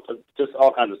just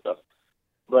all kinds of stuff.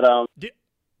 But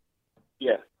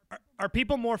yeah. Are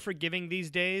people more forgiving these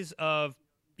days of,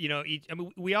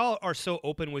 we all are so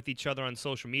open with each other on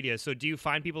social media. So do you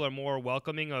find people are more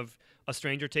welcoming of a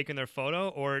stranger taking their photo,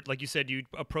 or like you said, you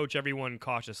approach everyone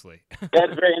cautiously?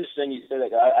 That's very interesting you say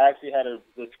that. I actually had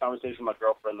this conversation with my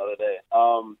girlfriend the other day.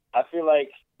 I feel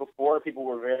like before people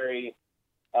were very,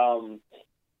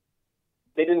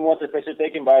 they didn't want their picture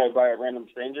taken by a random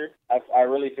stranger. I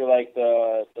really feel like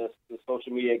the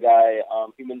social media guy,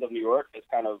 Humans of New York, has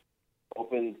kind of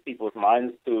opened people's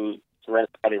minds to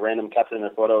somebody random capturing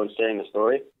their photo and sharing the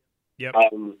story. Yep.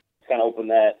 It's kind of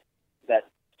opened that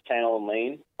channel and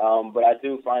lane. But I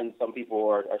do find some people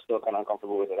are still kind of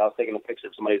uncomfortable with it. I was taking a picture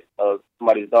of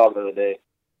somebody's dog the other day,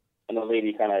 and the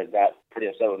lady kind of got pretty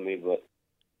upset with me. But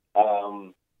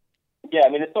yeah, I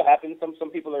mean, it still happens.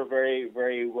 Some people are very,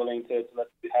 very willing to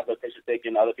have their picture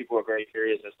taken. Other people are very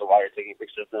curious as to why you're taking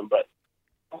pictures of them. But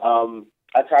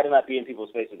I try to not be in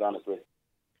people's faces, honestly.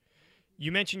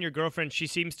 You mentioned your girlfriend. She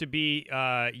seems to be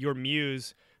your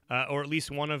muse, or at least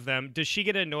one of them. Does she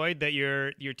get annoyed that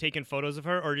you're taking photos of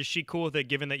her, or is she cool with it,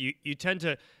 given that you tend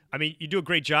to, I mean, you do a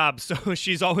great job, so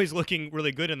she's always looking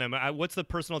really good in them. What's the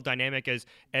personal dynamic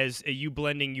as you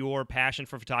blending your passion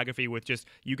for photography with just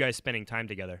you guys spending time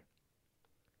together?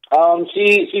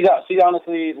 She's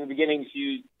honestly, in the beginning,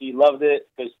 she loved it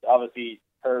because obviously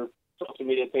her social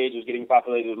media page was getting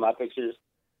populated with my pictures.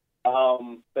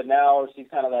 But now she's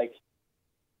kind of like,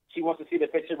 she wants to see the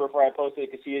picture before I post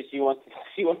it because she wants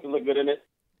to look good in it.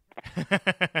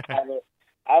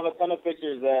 I have a ton of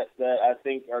pictures that I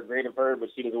think are great of her, but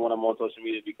she doesn't want them on social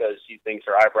media because she thinks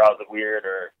her eyebrows are weird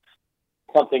or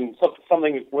something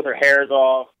with her hair's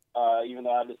off. Even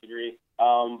though I disagree.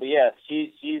 But yeah,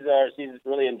 she's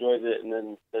really enjoys it, and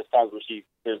then there's days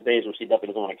where she definitely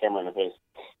doesn't want a camera in her face.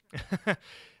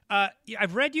 Yeah,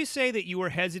 I've read you say that you were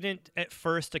hesitant at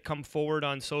first to come forward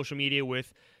on social media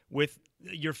with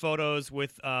your photos,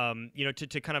 with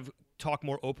to kind of talk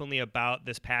more openly about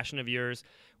this passion of yours.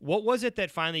 What was it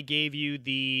that finally gave you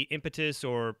the impetus,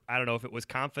 or I don't know if it was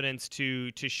confidence,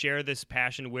 to share this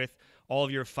passion with all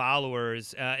of your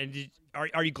followers?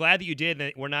 Are you glad that you did,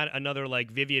 that we're not another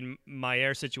like Vivian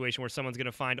Maier situation where someone's going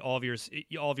to find all of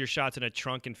your shots in a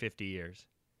trunk in 50 years?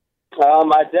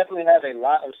 I definitely have a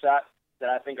lot of shots that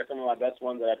I think are some of my best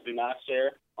ones that I do not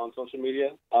share on social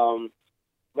media.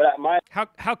 But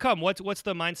how come? What's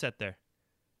the mindset there?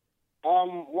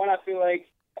 One, I feel like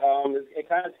it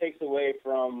kind of takes away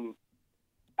from.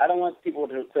 I don't want people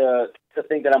to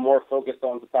think that I'm more focused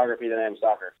on photography than I am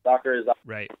soccer. Soccer is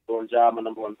right. My number one job, my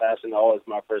number one passion, always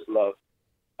my first love.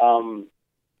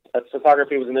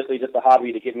 Photography was initially just a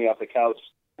hobby to get me off the couch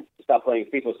to stop playing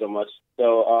FIFA so much.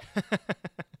 I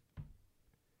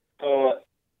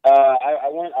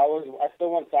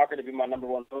still want soccer to be my number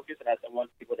one focus, and I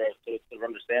want people to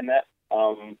understand that.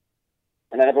 And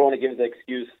I never want to give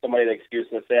somebody the excuse,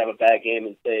 let's say I have a bad game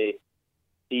and say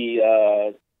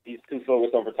he's too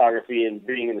focused on photography and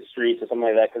being in the streets or something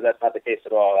like that, because that's not the case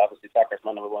at all. Obviously, soccer is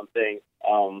my number one thing.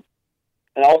 And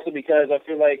also because I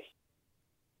feel like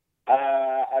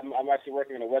I'm actually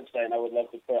working on a website, and I would love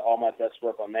to put all my best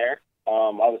work on there.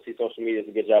 Obviously, social media is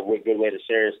a good way to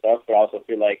share your stuff, but I also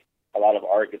feel like a lot of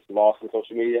art gets lost in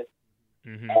social media.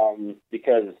 Mm-hmm.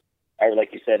 Because,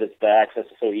 like you said, the access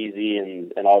is so easy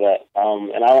and all that.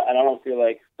 And I don't feel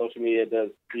like social media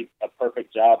does a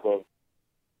perfect job of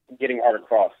getting art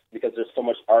across, because there's so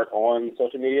much art on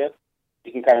social media.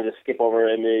 You can kind of just skip over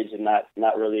an image and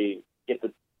not really get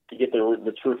the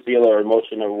true feel or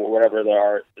emotion or whatever the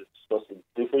art is supposed to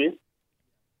do for you.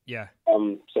 Yeah.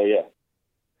 So yeah.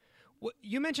 Well,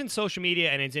 you mentioned social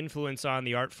media and its influence on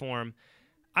the art form.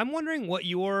 I'm wondering what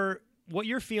your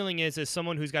feeling is as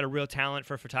someone who's got a real talent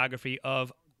for photography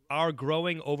of our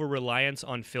growing over-reliance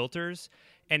on filters,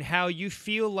 and how you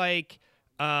feel like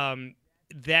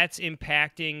that's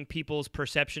impacting people's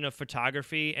perception of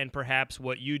photography and perhaps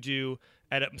what you do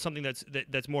at something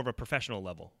that's more of a professional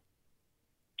level.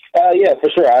 Yeah, for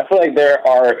sure. I feel like there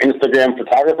are Instagram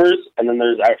photographers, and then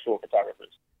there's actual photographers.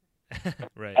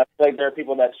 Right. I feel like there are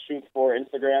people that shoot for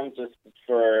Instagram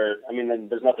then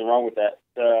there's nothing wrong with that,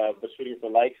 but shooting for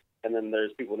likes, and then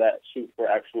there's people that shoot for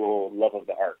actual love of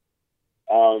the art.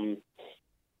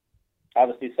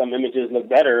 Obviously, some images look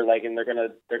better, and they're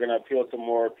gonna appeal to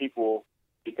more people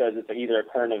because it's either a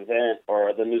current event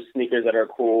or the new sneakers that are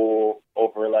cool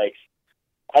over I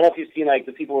don't know if you've seen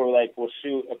the people who will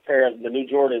shoot a pair of the new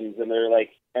Jordans and they're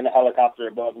in a helicopter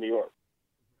above New York.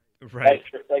 Right.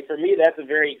 For me, that's a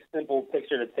very simple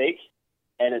picture to take,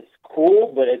 and it's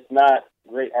cool, but it's not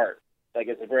great art.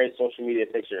 It's a very social media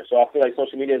picture. So I feel like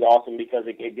social media is awesome because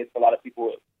it gets a lot of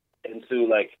people into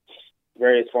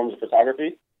various forms of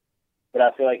photography. But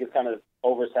I feel like it's kind of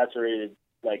oversaturated,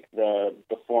 the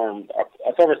form.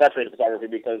 It's oversaturated photography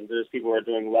because there's people who are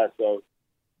doing less of.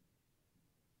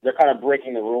 They're kind of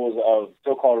breaking the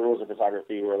so-called rules of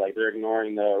photography, where they're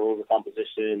ignoring the rules of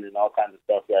composition and all kinds of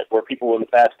stuff, where people in the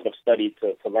past could have studied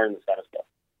to learn this kind of stuff.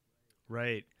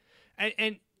 Right.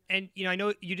 And I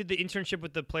know you did the internship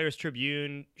with the Players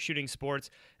Tribune shooting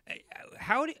sports.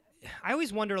 I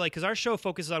always wonder, because our show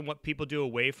focuses on what people do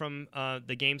away from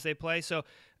the games they play. So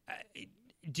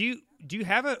do you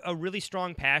have a really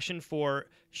strong passion for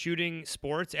shooting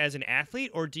sports as an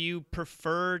athlete, or do you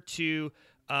prefer to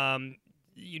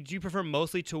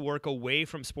mostly to work away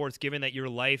from sports, given that your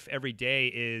life every day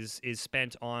is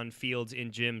spent on fields,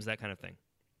 in gyms, that kind of thing?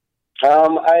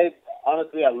 I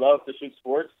love to shoot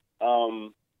sports.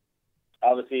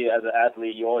 Obviously, as an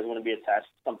athlete, you always want to be attached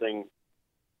to something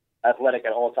athletic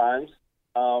at all times.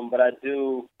 But I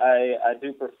do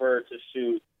prefer to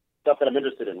shoot stuff that I'm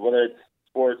interested in, whether it's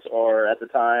sports or at the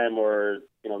time or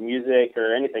music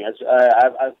or anything.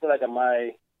 I feel like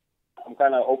I'm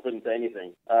kind of open to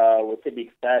anything. It could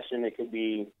be fashion, it could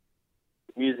be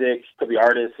music, it could be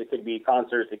artists, it could be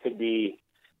concerts, it could be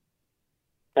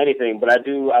anything. But I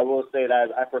will say that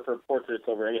I prefer portraits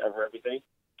over everything.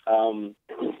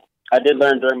 I did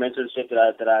learn during my internship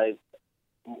that I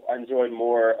enjoyed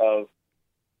more of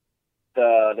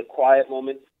the quiet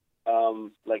moments,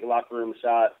 locker room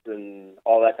shots and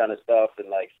all that kind of stuff,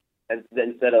 and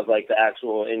instead of the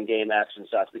actual in-game action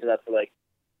shots, because I feel like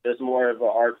there's more of an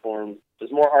art form.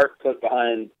 There's more art put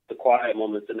behind the quiet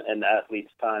moments and the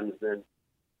athletes' times than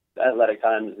the athletic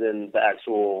times than the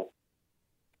actual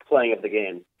playing of the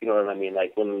game. You know what I mean?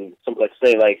 Like when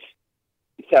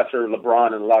you capture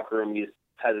LeBron in the locker room, he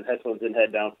has his headphones in,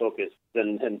 head down, focused,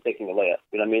 than him taking a layup.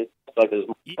 You know what I mean? It's like there's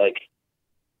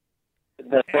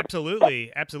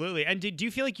Absolutely. And do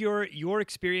you feel like your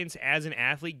experience as an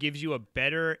athlete gives you a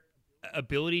better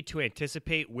ability to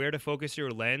anticipate where to focus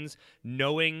your lens,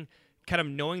 knowing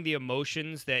the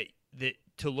emotions that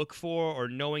to look for, or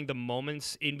knowing the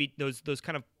moments those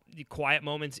kind of quiet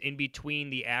moments in between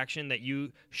the action that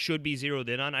you should be zeroed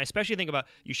in on? I especially think about,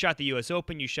 you shot the U.S.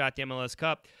 Open, you shot the MLS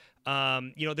Cup.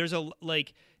 There's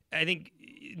I think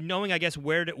knowing, I guess,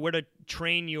 where to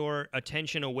train your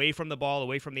attention away from the ball,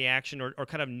 away from the action, or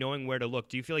kind of knowing where to look.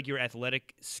 Do you feel like your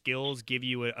athletic skills give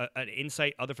you an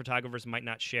insight other photographers might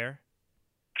not share?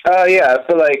 Yeah, I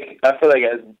feel like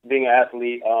as being an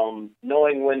athlete,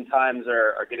 knowing when times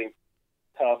are getting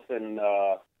tough and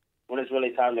when it's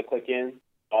really time to click in.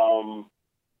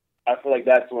 I feel like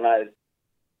that's when I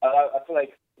feel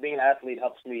like being an athlete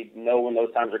helps me know when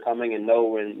those times are coming, and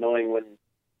knowing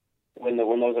when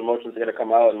those emotions are going to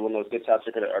come out and when those good shots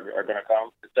are going to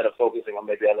come, instead of focusing on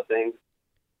maybe other things.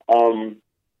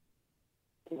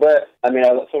 But I mean,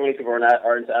 so many people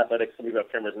are into athletics. Some people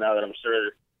have cameras now that I'm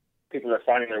sure people are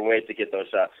finding their way to get those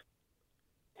shots.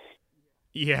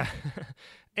 Yeah.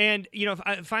 And,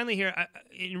 finally here,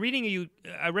 in reading you,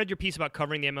 I read your piece about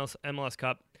covering the MLS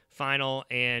Cup final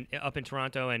and up in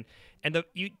Toronto, and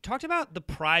you talked about the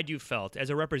pride you felt as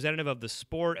a representative of the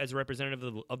sport, as a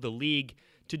representative of the league,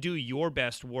 to do your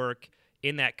best work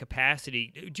in that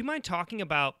capacity. Do you mind talking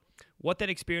about what that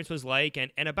experience was like,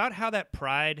 and about how that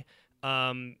pride,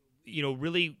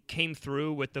 really came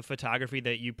through with the photography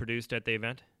that you produced at the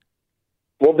event?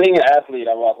 Well, being an athlete,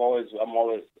 I'm always,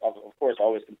 of course,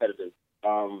 always competitive.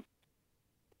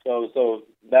 So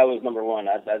that was number one.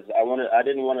 I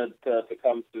didn't want to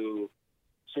come to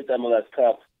shoot the MLS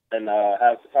Cup and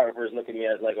have photographers looking at me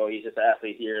as like, oh, he's just an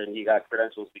athlete here and he got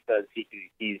credentials because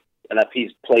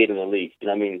he's played in the league. You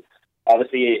know what I mean?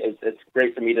 Obviously, it's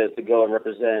great for me to go and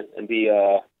represent and be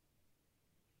a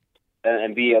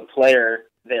player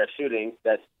there shooting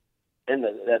that's at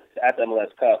the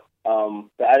MLS Cup.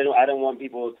 But I didn't want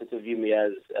people to view me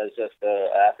as just an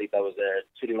athlete that was there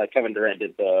shooting like Kevin Durant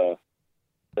did the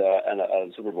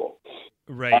Super Bowl.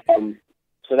 Right.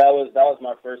 So that was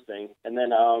my first thing, and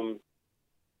then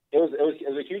it was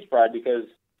a huge pride because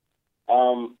a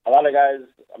lot of guys,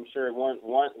 I'm sure,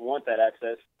 want that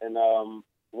access and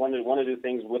want to do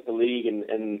things with the league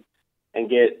and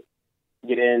get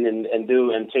in and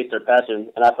do and chase their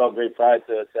passion. And I felt great pride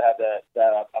to have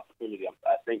that opportunity.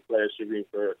 I thank Players Tribune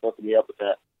for hooking me up with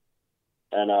that,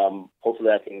 and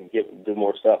hopefully I can do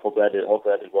more stuff. Hopefully I did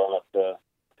well enough to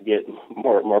get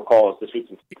more calls to shoot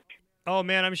some. Oh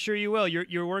man, I'm sure you will.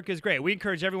 Your work is great. We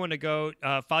encourage everyone to go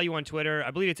follow you on Twitter.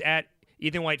 I believe it's at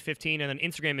Ethan White 15, and then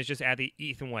Instagram is just at the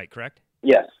Ethan White, correct?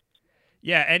 Yes.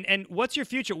 Yeah, and what's your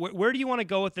future? Where do you want to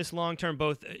go with this long term,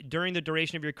 both during the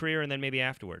duration of your career and then maybe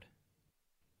afterward?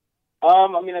 I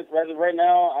mean, right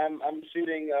now I'm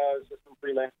shooting just some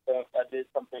freelance stuff. I did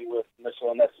something with Mitchell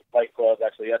and that's Fight Club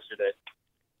actually yesterday.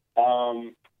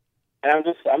 And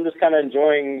I'm just kind of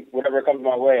enjoying whatever comes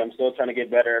my way. I'm still trying to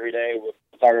get better every day with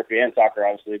photography and soccer,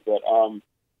 obviously. But I'm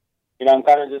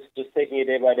kind of just taking it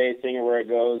day by day, seeing where it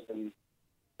goes, and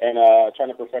trying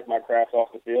to perfect my craft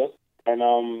off the field.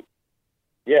 And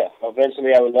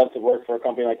eventually I would love to work for a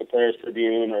company like the Players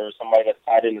Tribune or somebody that's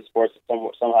tied into sports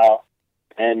somehow,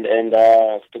 and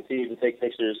continue to take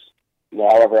pictures,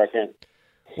 however I can.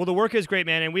 Well, the work is great,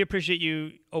 man, and we appreciate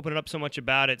you opening up so much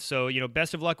about it. So,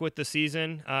 best of luck with the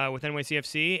season with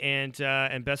NYCFC,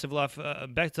 and best of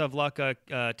luck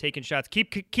taking shots.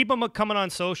 Keep them coming on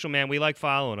social, man. We like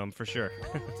following them for sure.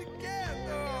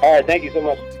 All right, thank you so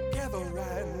much.